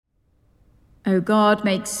O God,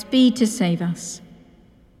 make speed to save us.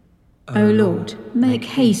 O Lord, make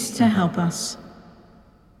haste to help us.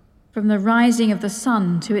 From the rising of the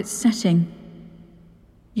sun to its setting,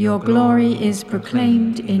 your glory is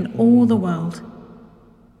proclaimed in all the world.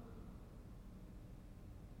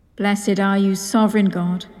 Blessed are you, sovereign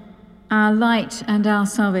God, our light and our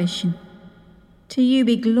salvation. To you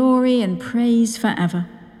be glory and praise forever.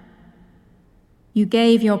 You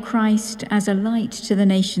gave your Christ as a light to the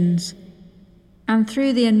nations, and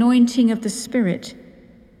through the anointing of the Spirit,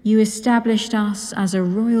 you established us as a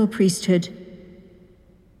royal priesthood.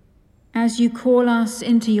 As you call us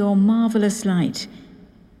into your marvelous light,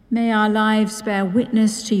 may our lives bear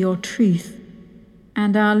witness to your truth,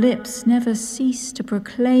 and our lips never cease to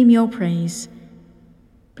proclaim your praise.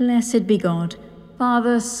 Blessed be God,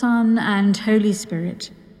 Father, Son, and Holy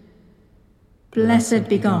Spirit. Blessed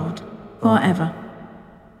be God forever.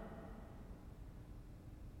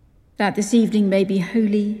 That this evening may be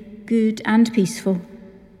holy, good, and peaceful,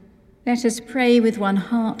 let us pray with one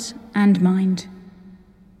heart and mind.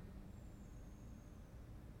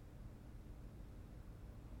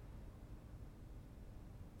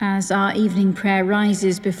 As our evening prayer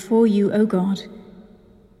rises before you, O God,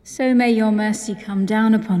 so may your mercy come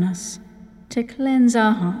down upon us to cleanse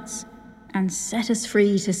our hearts and set us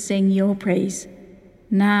free to sing your praise,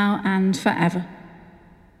 now and forever.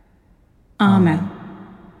 Amen.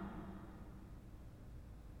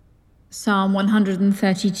 Psalm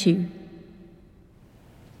 132.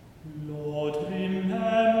 Lord,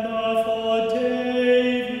 remember for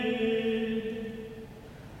David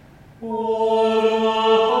all the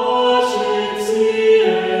hardships he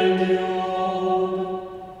endured,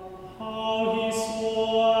 how he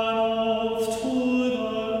swore an oath to the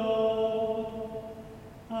Lord,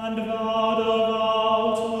 and vowed a vow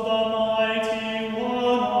to the mighty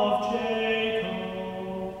one of Jacob.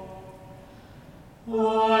 I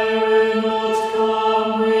will not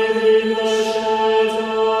come within the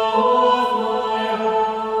shelter of my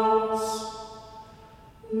house,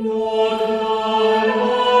 nor climb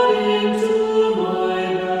up into my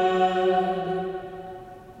bed.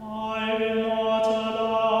 I will not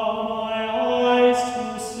allow my eyes to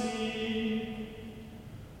sleep,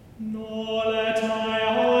 nor let my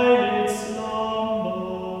eyelids slumber,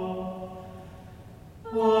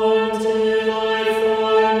 until I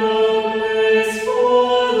find a place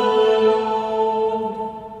for the Lord,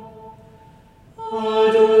 a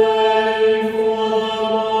dwelling for the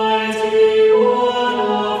mighty one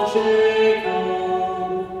of Jacob.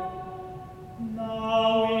 Now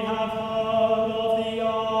we have heard of the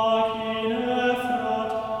ark in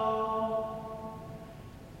Ephratah,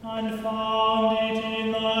 and found it in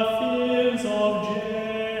the fields of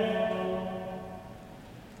Jael.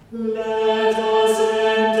 Let us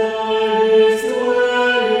enter his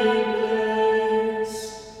dwelling place,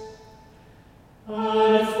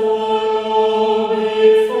 and follow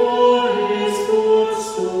before his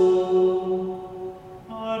footstool.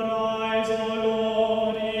 Arise, O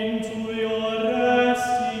Lord, into your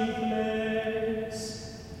resting place,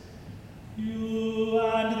 you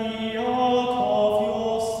and the ark of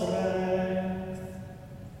your strength.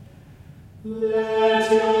 Let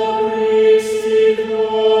your priests be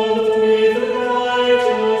clothed with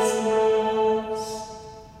righteousness,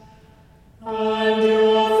 and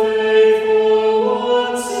your faithful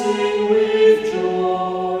ones sing with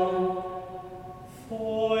joy.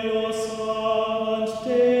 For your servant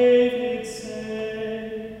David's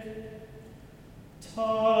sake,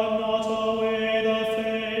 turn not away the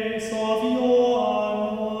face of your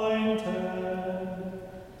anointed.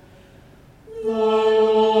 The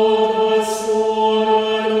Lord has sworn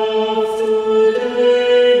an oath to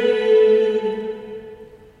David,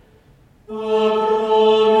 a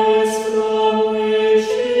promise from which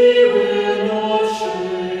he will not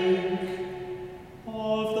shrink.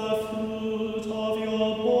 Of the fruit of your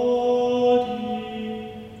body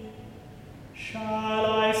shall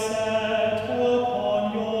I set upon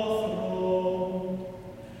your throne.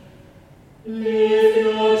 If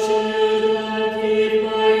your children keep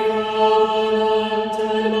my covenant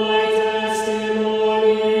and my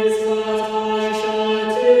testimonies that I shall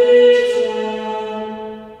teach them,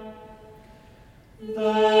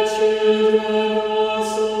 the children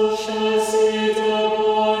also shall sit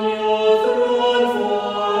upon your throne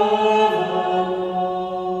forevermore.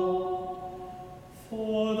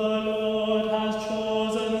 For the Lord has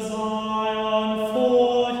chosen Zion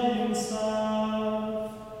for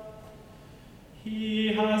himself.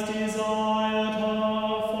 He has desired her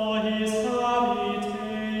for his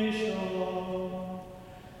habitation.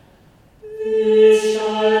 This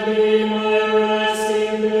shall be my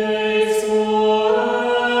resting place forever.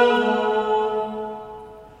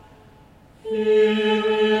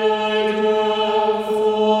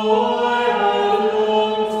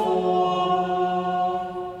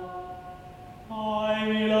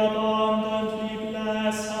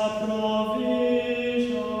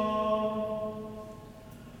 provision.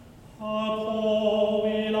 Her poor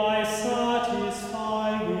will I satisfy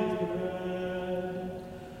with bread.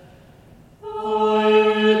 I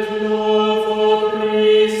will clothe the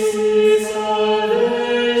priests with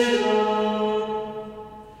salvation,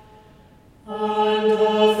 and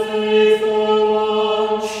the faithful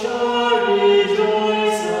one shall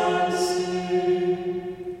rejoice and sing.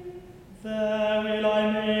 There will I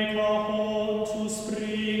make a home to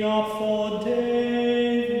spring up for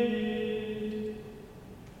David.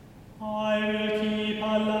 I will keep a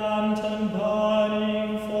lantern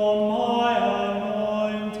burning for my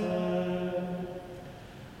anointed.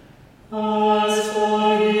 As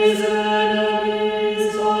for his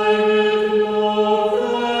enemies, I will clothe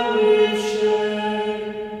them with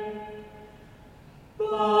shame.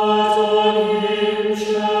 But on him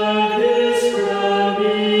shall his crown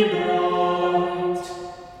be bright.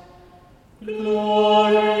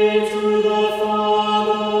 Glory to the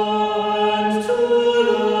Father and to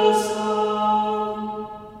the Son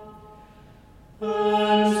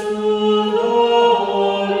and to the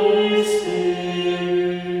Holy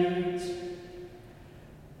Spirit,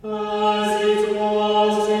 as it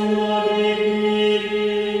was in the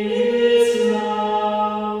beginning, is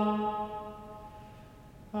now,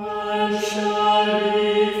 and shall be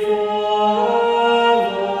forever.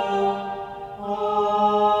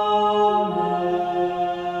 Amen.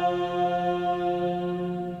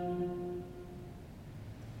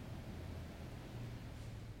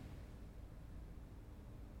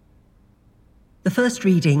 The first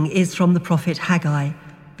reading is from the prophet Haggai,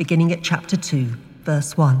 beginning at chapter 2,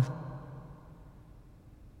 verse 1.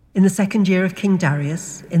 In the 2nd year of King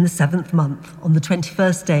Darius, in the 7th month, on the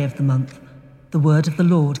 21st day of the month, the word of the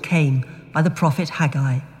Lord came by the prophet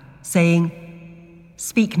Haggai, saying,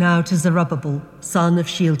 Speak now to Zerubbabel, son of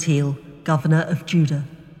Shealtiel, governor of Judah,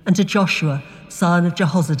 and to Joshua, son of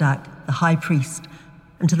Jehozadak, the high priest,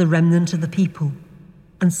 and to the remnant of the people,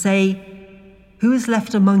 and say, Who is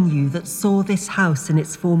left among you that saw this house in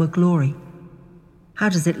its former glory? How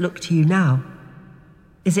does it look to you now?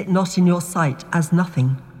 Is it not in your sight as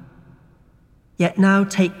nothing? Yet now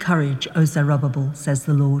take courage, O Zerubbabel, says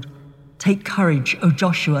the Lord. Take courage, O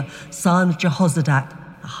Joshua, son of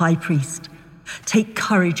Jehozadak, the high priest. Take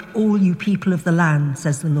courage, all you people of the land,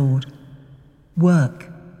 says the Lord. Work,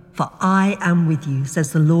 for I am with you,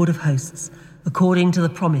 says the Lord of hosts, according to the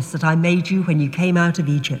promise that I made you when you came out of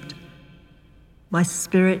Egypt. My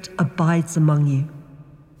spirit abides among you.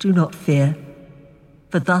 Do not fear,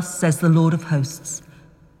 for thus says the Lord of hosts,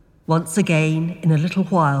 once again, in a little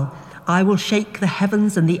while, I will shake the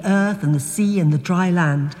heavens and the earth and the sea and the dry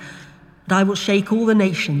land, and I will shake all the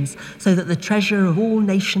nations, so that the treasure of all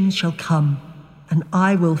nations shall come, and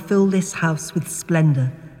I will fill this house with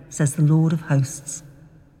splendor, says the Lord of hosts.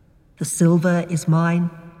 The silver is mine,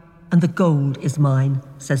 and the gold is mine,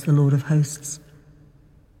 says the Lord of hosts.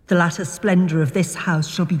 The latter splendor of this house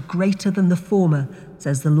shall be greater than the former,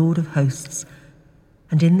 says the Lord of hosts.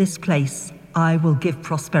 And in this place I will give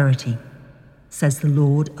prosperity, says the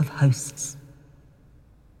Lord of hosts.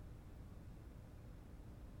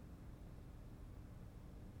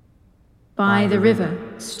 By the river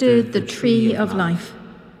stood the tree of life,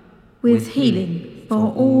 with healing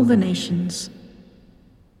for all the nations.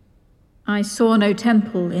 I saw no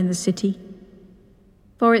temple in the city,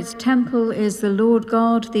 for its temple is the Lord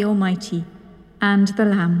God the Almighty and the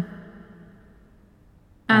Lamb.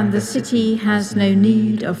 And the city has no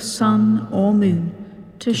need of sun or moon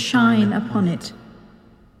to shine upon it.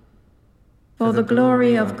 For the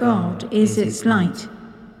glory of God is its light,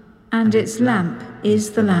 and its lamp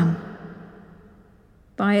is the Lamb.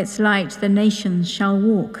 By its light the nations shall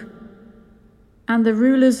walk, and the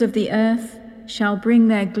rulers of the earth shall bring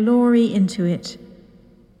their glory into it.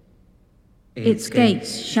 Its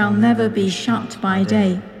gates shall never be shut by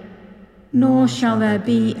day, nor shall there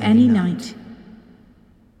be any night.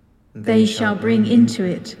 They shall bring into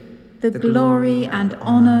it the glory and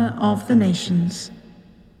honor of the nations.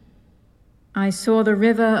 I saw the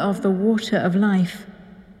river of the water of life,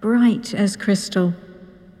 bright as crystal,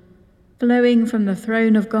 flowing from the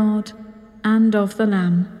throne of God and of the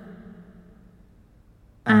Lamb.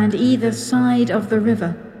 And either side of the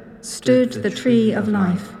river stood the tree of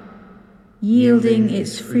life, yielding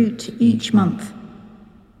its fruit each month.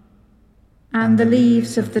 And the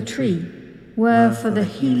leaves of the tree were for the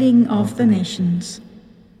healing of the nations.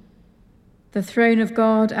 The throne of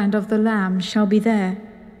God and of the Lamb shall be there,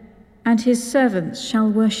 and his servants shall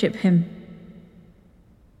worship him.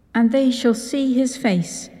 And they shall see his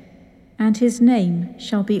face, and his name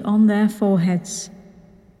shall be on their foreheads.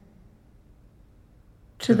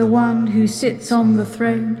 To the one who sits on the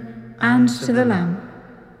throne and to the Lamb,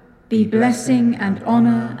 be blessing and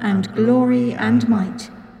honour and glory and might,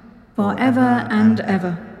 for ever and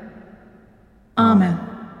ever. Amen.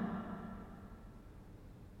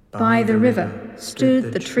 By the river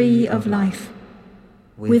stood the tree of life,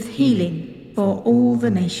 with healing for all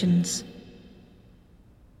the nations.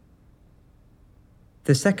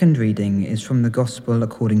 The second reading is from the Gospel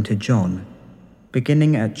according to John,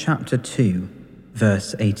 beginning at chapter 2,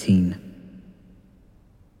 verse 18.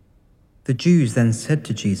 The Jews then said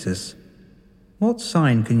to Jesus, "What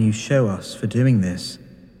sign can you show us for doing this?"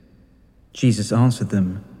 Jesus answered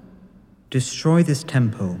them, "Destroy this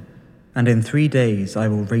temple, and in 3 days I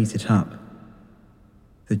will raise it up."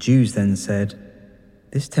 The Jews then said,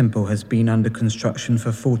 "This temple has been under construction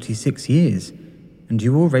for 46 years, and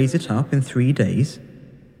you will raise it up in 3 days?"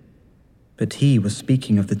 But he was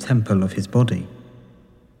speaking of the temple of his body.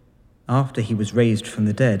 After he was raised from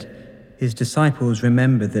the dead, his disciples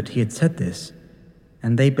remembered that he had said this,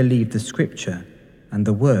 and they believed the scripture and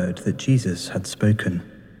the word that Jesus had spoken.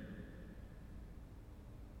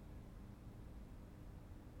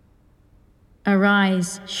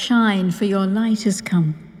 Arise, shine, for your light has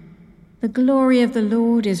come. The glory of the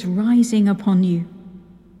Lord is rising upon you.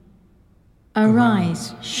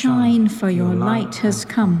 Arise, shine, for your light has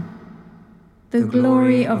come. The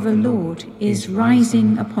glory of the Lord is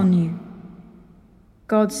rising upon you.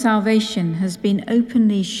 God's salvation has been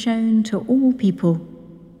openly shown to all people.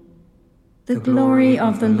 The glory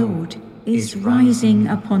of the Lord is rising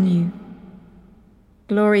upon you.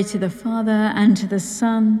 Glory to the Father, and to the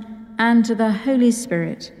Son, and to the Holy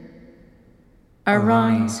Spirit.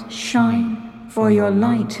 Arise, shine, for your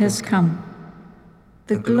light has come.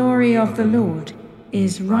 The glory of the Lord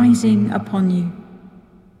is rising upon you.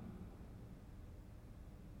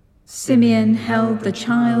 Simeon held the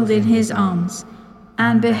child in his arms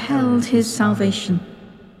and beheld his salvation.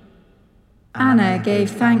 Anna gave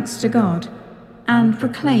thanks to God and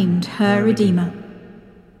proclaimed her Redeemer.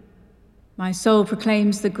 My soul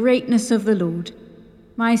proclaims the greatness of the Lord.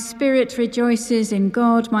 My spirit rejoices in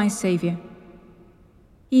God my Saviour.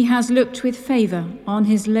 He has looked with favour on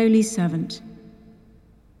his lowly servant.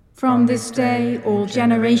 From this day all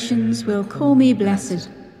generations will call me blessed.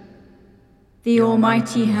 The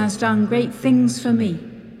Almighty has done great things for me,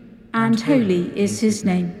 and holy is his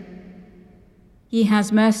name. He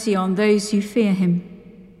has mercy on those who fear him,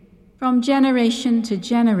 from generation to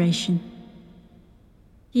generation.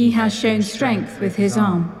 He has shown strength with his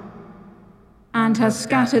arm, and has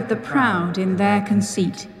scattered the proud in their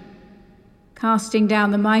conceit, casting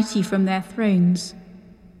down the mighty from their thrones,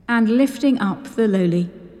 and lifting up the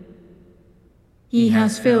lowly. He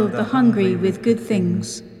has filled the hungry with good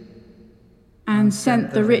things, and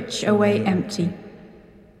sent the rich away empty.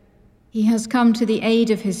 He has come to the aid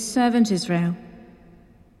of his servant Israel,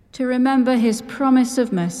 to remember his promise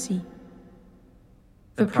of mercy,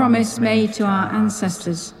 the promise made to our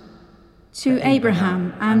ancestors, to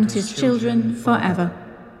Abraham and his children forever.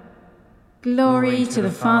 Glory to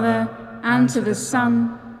the Father, and to the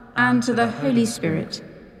Son, and to the Holy Spirit,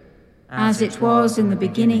 as it was in the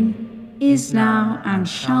beginning, is now, and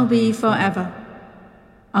shall be forever.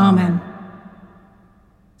 Amen.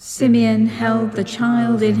 Simeon held the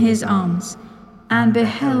child in his arms and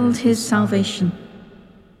beheld his salvation.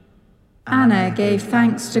 Anna gave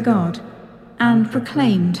thanks to God and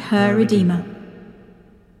proclaimed her Redeemer.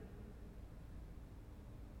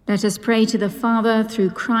 Let us pray to the Father through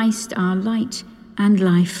Christ our light and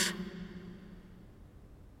life.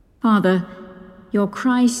 Father, your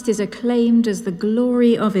Christ is acclaimed as the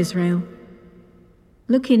glory of Israel.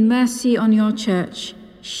 Look in mercy on your church,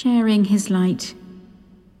 sharing his light.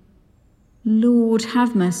 Lord,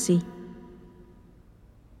 have mercy.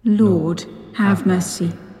 Lord, have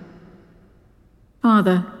mercy.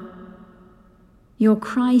 Father, your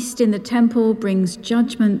Christ in the temple brings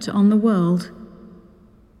judgment on the world.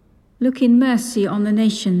 Look in mercy on the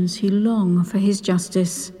nations who long for his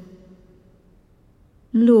justice.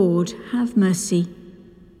 Lord, have mercy.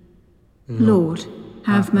 Lord,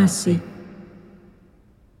 have mercy.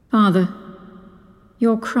 Father,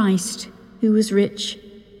 your Christ, who was rich,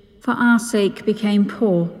 for our sake became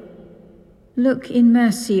poor. Look in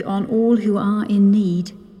mercy on all who are in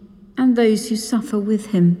need, and those who suffer with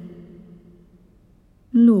him.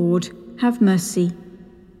 Lord, have mercy.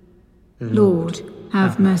 Lord,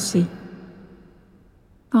 have mercy.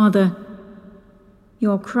 Father,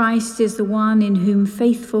 your Christ is the one in whom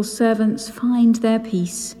faithful servants find their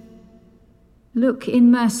peace. Look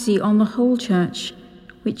in mercy on the whole church,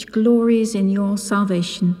 which glories in your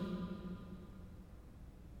salvation.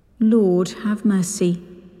 Lord, have mercy.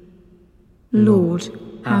 Lord,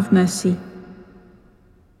 have mercy.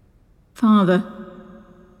 Father,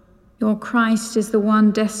 your Christ is the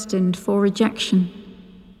one destined for rejection.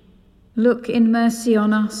 Look in mercy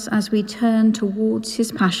on us as we turn towards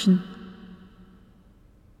his passion.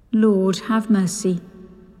 Lord, have mercy.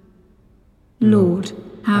 Lord,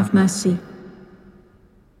 have mercy.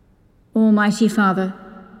 Almighty Father,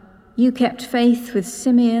 you kept faith with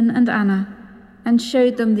Simeon and Anna and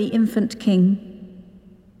showed them the infant King.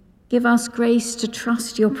 Give us grace to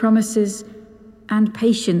trust your promises and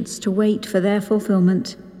patience to wait for their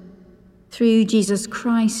fulfillment. Through Jesus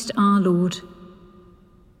Christ our Lord.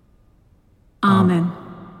 Amen.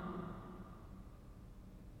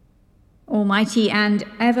 Almighty and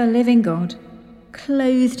ever-living God,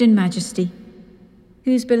 clothed in majesty,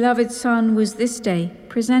 whose beloved Son was this day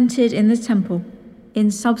presented in the temple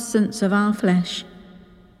in substance of our flesh,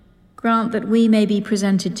 grant that we may be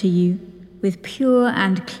presented to you with pure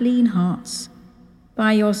and clean hearts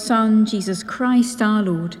by your Son, Jesus Christ our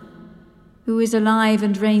Lord, who is alive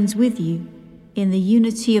and reigns with you in the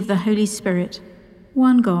unity of the Holy Spirit,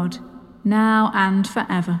 one God, now and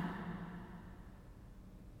forever.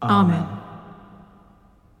 Amen.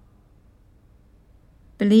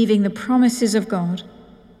 Believing the promises of God,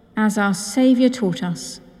 as our Saviour taught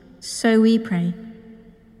us, so we pray.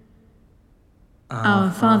 Our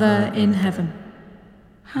Father in heaven,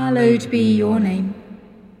 hallowed be your name.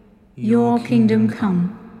 Your kingdom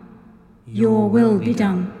come, your will be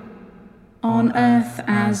done, on earth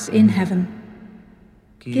as in heaven.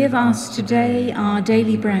 Give us today our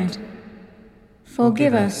daily bread.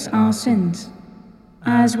 Forgive us our sins,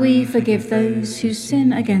 as we forgive those who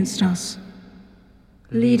sin against us.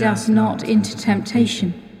 Lead us not into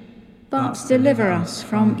temptation, but deliver us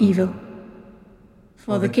from evil.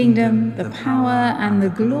 For the kingdom, the power, and the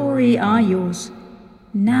glory are yours,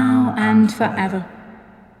 now and forever.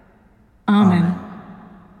 Amen.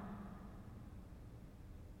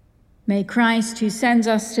 May Christ, who sends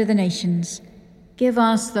us to the nations, give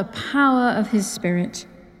us the power of his Spirit.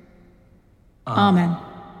 Amen.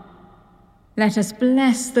 Let us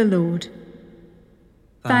bless the Lord.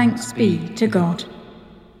 Thanks be to God.